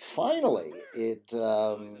 Finally, it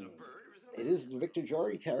is the Victor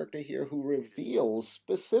Jory character here who reveals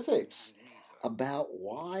specifics about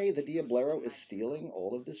why the Diablero is stealing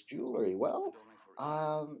all of this jewelry. Well,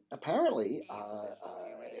 apparently,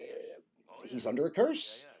 he's under a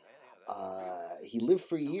curse. He lived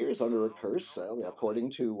for years under a curse,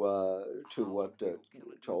 according to what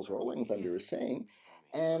Charles Rolling Thunder is saying,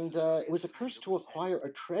 and it was a curse to acquire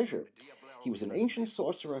a treasure. He was an ancient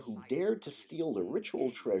sorcerer who dared to steal the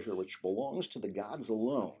ritual treasure which belongs to the gods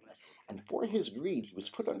alone. And for his greed, he was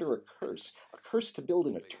put under a curse to build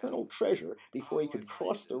an eternal treasure before he could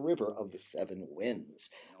cross the river of the seven winds.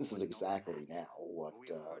 This is exactly now what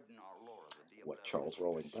Charles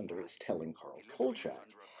Rolling Thunder is telling Carl Kolchak.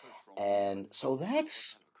 And so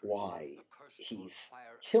that's why he's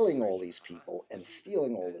killing all these people and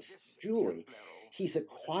stealing all this jewelry. He's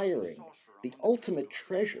acquiring the ultimate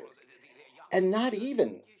treasure, and not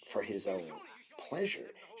even for his own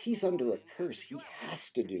pleasure. He's under a curse. He has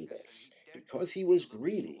to do this because he was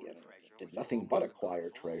greedy and did nothing but acquire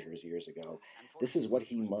treasures years ago. This is what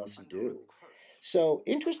he must do. So,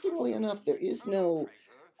 interestingly enough, there is no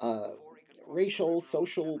racial,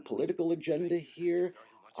 social, political agenda here.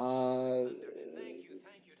 The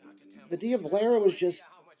Diablero is just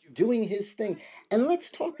doing his thing. And let's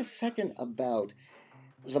talk a second about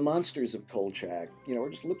the monsters of Kolchak. We're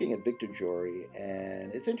just looking at Victor Jory,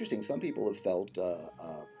 and it's interesting. Some people have felt,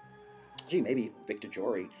 gee, maybe Victor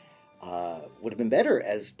Jory would have been better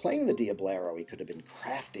as playing the Diablero. He could have been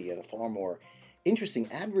crafty and a far more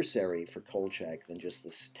interesting adversary for Kolchak than just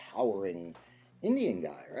this towering Indian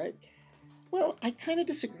guy, right? Well, I kind of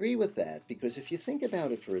disagree with that, because if you think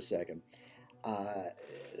about it for a second,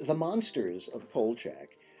 the monsters of Kolchak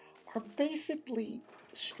are basically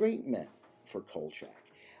straight men for Kolchak.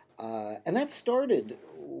 And that started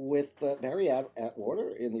with Barry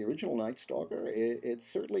Atwater in the original Night Stalker. It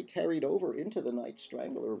certainly carried over into the Night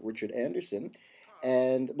Strangler of Richard Anderson.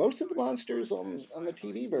 And most of the monsters on the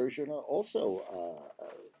TV version are also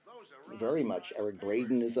very much, Eric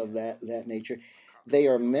Braeden is of that nature. They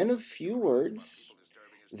are men of few words.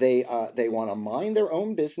 They want to mind their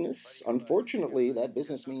own business. Unfortunately, that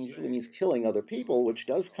business usually means killing other people, which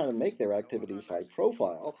does kind of make their activities high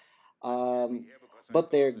profile. But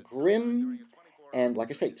they're grim and,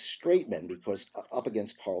 like I say, straight men, because up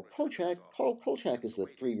against Carl Kolchak is the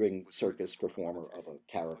three-ring circus performer of a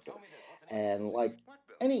character. And like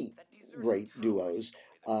any great duos,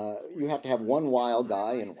 you have to have one wild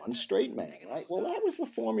guy and one straight man, right? Well, that was the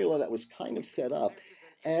formula that was kind of set up.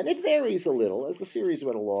 And it varies a little. As the series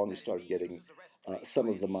went along, you started getting some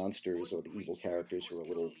of the monsters or the evil characters who are a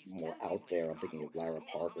little more out there. I'm thinking of Lara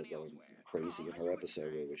Parker going crazy in her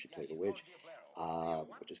episode where she played a witch,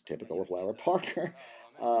 which is typical of Lara Parker.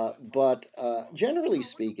 But generally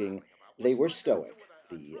speaking, they were stoic,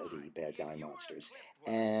 the bad guy monsters.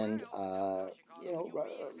 And,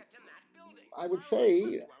 I would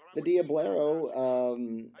say the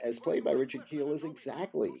Diablero, as played by Richard Kiel, is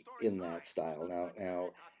exactly in that style. Now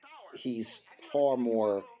he's far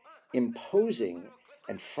more imposing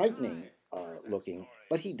and frightening looking,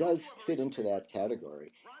 but he does fit into that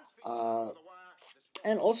category.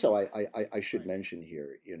 And also, I should mention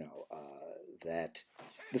here, that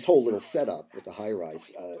this whole little setup with the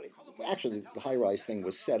high-rise, actually, the high-rise thing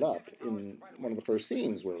was set up in one of the first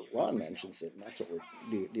scenes where Ron mentions it, and that's what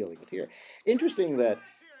we're dealing with here. Interesting that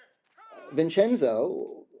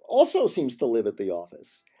Vincenzo also seems to live at the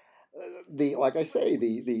office. Like I say,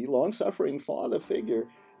 the long-suffering father figure,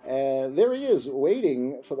 there he is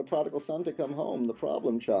waiting for the prodigal son to come home, the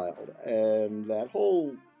problem child, and that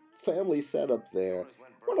whole family setup there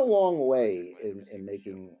went a long way in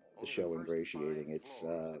making the show ingratiating. It's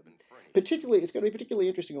going to be particularly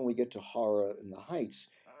interesting when we get to Horror in the Heights,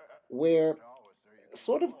 where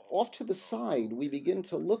sort of off to the side we begin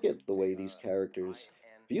to look at the way these characters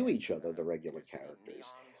view each other, the regular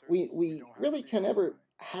characters. We really can never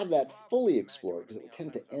have that fully explored, because it would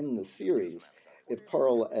tend to end the series if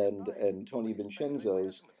Carl and Tony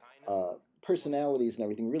Vincenzo's personalities and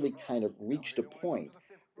everything really kind of reached a point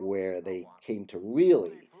where they came to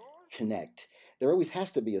really connect. There always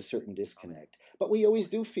has to be a certain disconnect, but we always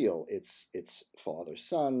do feel it's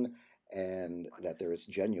father-son, and that there is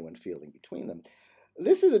genuine feeling between them.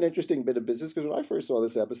 This is an interesting bit of business, because when I first saw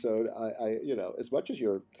this episode, I as much as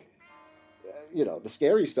you're, the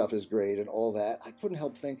scary stuff is great and all that, I couldn't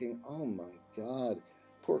help thinking, oh my God,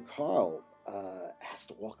 poor Carl has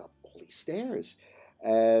to walk up all these stairs.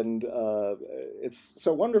 And it's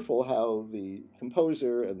so wonderful how the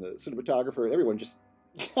composer and the cinematographer and everyone just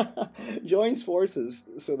joins forces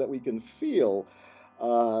so that we can feel,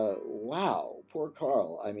 wow, poor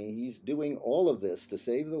Carl. I mean, he's doing all of this to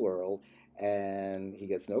save the world, and he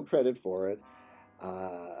gets no credit for it.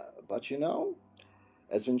 But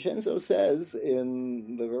as Vincenzo says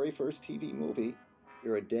in the very first TV movie,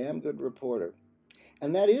 you're a damn good reporter.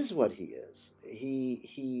 And that is what he is.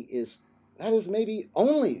 He is, that is maybe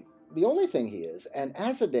the only thing he is. And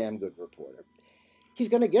as a damn good reporter, he's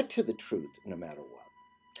going to get to the truth no matter what.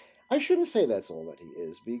 I shouldn't say that's all that he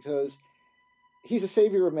is, because he's a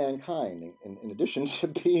savior of mankind, in addition to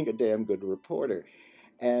being a damn good reporter.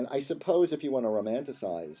 And I suppose if you want to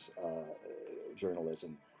romanticize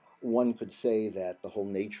journalism, one could say that the whole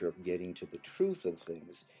nature of getting to the truth of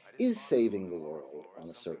things is saving the world on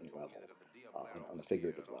a certain level, on a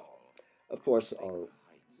figurative level. Of course, our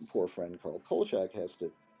poor friend Carl Kolchak has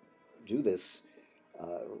to do this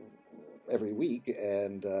uh, every week,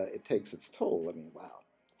 and it takes its toll. I mean, wow.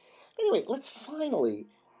 Anyway,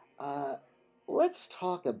 uh, let's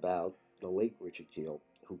talk about the late Richard Keel,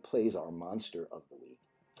 who plays our monster of the week.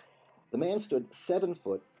 The man stood 7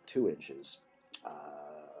 foot 2 inches.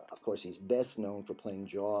 Of course, he's best known for playing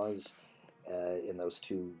Jaws in those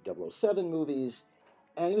two 007 movies.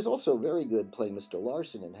 And he was also very good playing Mr.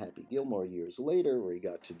 Larson in Happy Gilmore years later, where he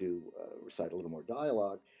got to recite a little more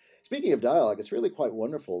dialogue. Speaking of dialogue, it's really quite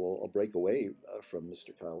wonderful. I'll break away from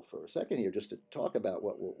Mr. Kyle for a second here just to talk about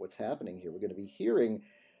what's happening here. We're going to be hearing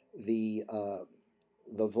the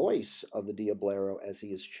voice of the Diablero as he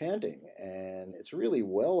is chanting, and it's really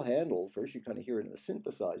well handled. First, you kind of hear it in a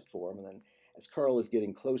synthesized form, and then as Carl is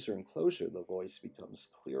getting closer and closer, the voice becomes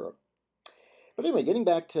clearer. But anyway, getting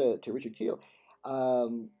back to Richard Keel,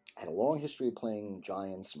 had a long history of playing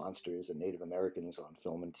giants, monsters, and Native Americans on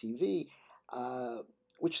film and TV,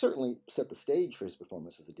 which certainly set the stage for his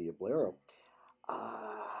performance as the Diablero.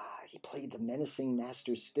 He played the menacing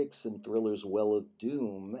Master Styx in thrillers Well of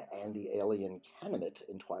Doom and the alien Canaanite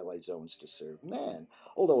in Twilight Zone's To Serve Man.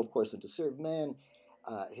 Although, of course, in To Serve Man,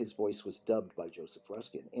 his voice was dubbed by Joseph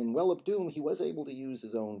Ruskin. In Well of Doom, he was able to use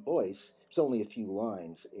his own voice. There's only a few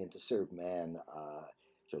lines. In To Serve Man,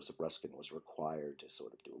 Joseph Ruskin was required to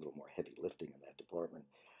sort of do a little more heavy lifting in that department.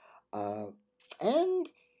 And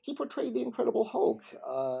he portrayed the Incredible Hulk,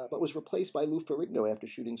 but was replaced by Lou Ferrigno after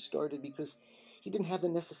shooting started because he didn't have the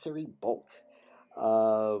necessary bulk.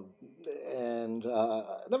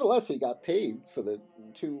 Nevertheless, he got paid for the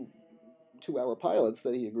two-hour pilots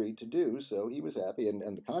that he agreed to do, so he was happy,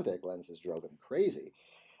 and the contact lenses drove him crazy.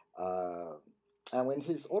 And in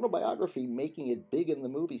his autobiography, Making It Big in the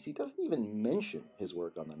Movies, he doesn't even mention his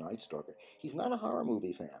work on The Night Stalker. He's not a horror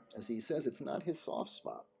movie fan. As he says, it's not his soft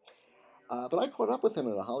spot. But I caught up with him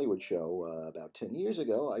at a Hollywood show about 10 years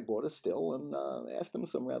ago. I bought a still and asked him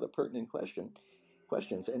some rather pertinent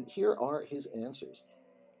questions, and here are his answers.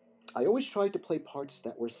 I always tried to play parts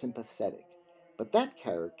that were sympathetic, but that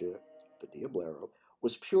character, the Diablero,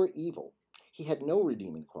 was pure evil. He had no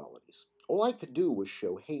redeeming qualities. All I could do was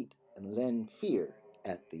show hate and then fear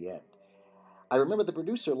at the end. I remember the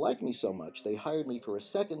producer liked me so much they hired me for a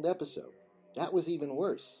second episode. That was even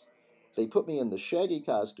worse. They put me in the Shaggy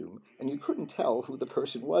costume, and you couldn't tell who the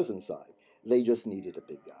person was inside. They just needed a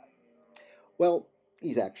big guy. Well,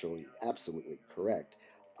 he's actually absolutely correct.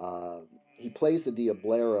 He plays the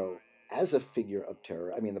Diablero as a figure of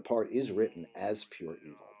terror. I mean, the part is written as pure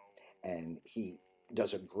evil, and he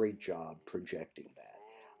does a great job projecting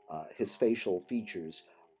that. His facial features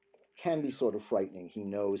can be sort of frightening. He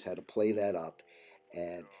knows how to play that up.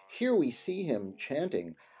 And here we see him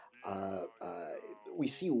chanting. We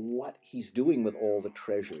see what he's doing with all the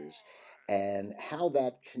treasures and how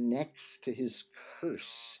that connects to his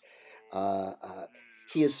curse.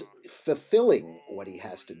 He is fulfilling what he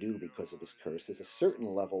has to do because of his curse. There's a certain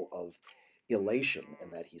level of elation in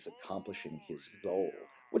that he's accomplishing his goal,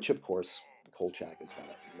 which, of course, Kolchak is going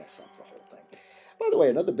to mess up the whole thing. By the way,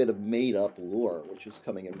 another bit of made-up lore, which is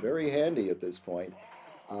coming in very handy at this point,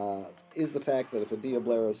 is the fact that if a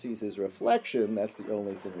Diablero sees his reflection, that's the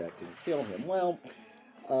only thing that can kill him. Well,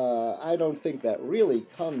 I don't think that really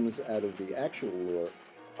comes out of the actual lore,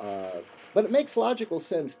 but it makes logical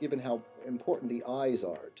sense given how important the eyes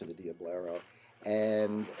are to the Diablero,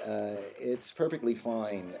 and it's perfectly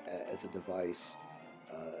fine as a device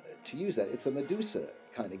to use that. It's a Medusa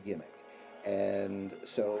kind of gimmick, and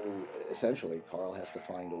so essentially Carl has to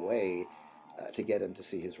find a way to get him to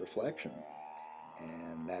see his reflection,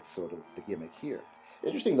 and that's sort of the gimmick here.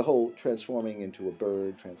 Interesting, the whole transforming into a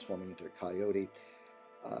bird, transforming into a coyote.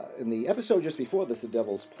 In the episode just before this, The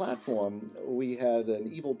Devil's Platform, we had an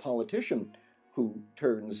evil politician who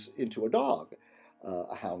turns into a dog,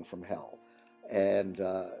 a hound from hell. And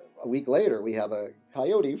a week later, we have a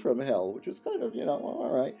coyote from hell, which is kind of,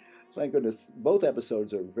 all right. Thank goodness. Both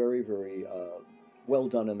episodes are very, very well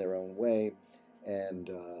done in their own way. And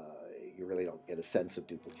you really don't get a sense of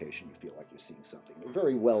duplication. You feel like you're seeing something. They're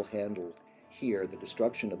very well handled here. The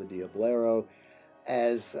destruction of the Diablero.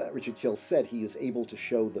 As Richard Keel said, he is able to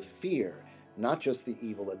show the fear, not just the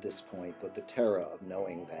evil at this point, but the terror of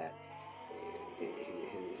knowing that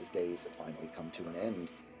his days have finally come to an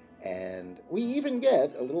end. And we even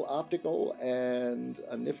get a little optical and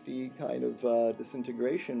a nifty kind of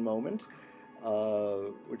disintegration moment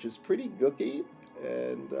which is pretty gooky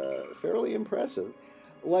and fairly impressive.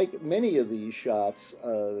 Like many of these shots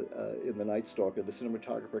in The Night Stalker, the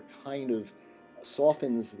cinematographer kind of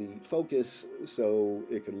softens the focus so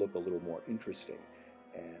it can look a little more interesting,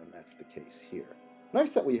 and that's the case here.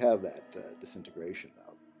 Nice that we have that disintegration,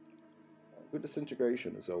 though. Good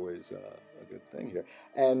disintegration is always a good thing here.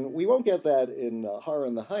 And we won't get that in Horror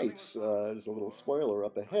in the Heights. There's a little spoiler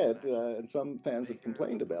up ahead, and some fans have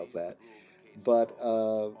complained about that. But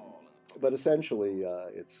essentially,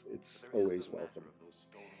 it's always welcome.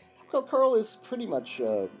 Well, Carl is pretty much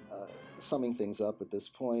summing things up at this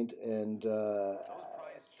point, and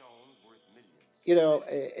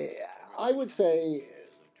I would say,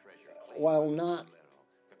 while not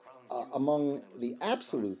among the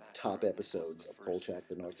absolute top episodes of Kolchak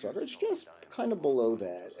the Night Stalker, it's just kind of below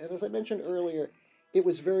that. And as I mentioned earlier, it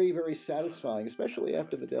was very, very satisfying, especially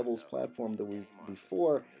after The Devil's Platform the week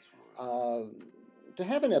before, to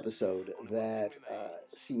have an episode that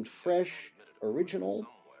seemed fresh, original.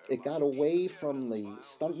 It got away from the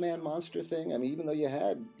stuntman monster thing. I mean, even though you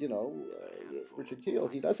had, Richard Kiel,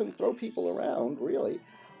 he doesn't throw people around, really.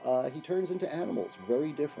 He turns into animals.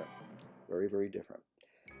 Very different. Very, very different.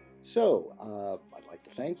 So, I'd like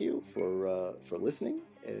to thank you for listening,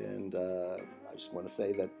 and I just want to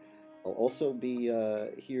say that I'll also be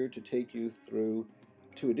here to take you through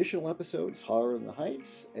 2 additional episodes, Horror in the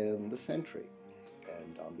Heights and The Sentry.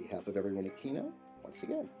 And on behalf of everyone at Kino, once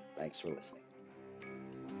again, thanks for listening.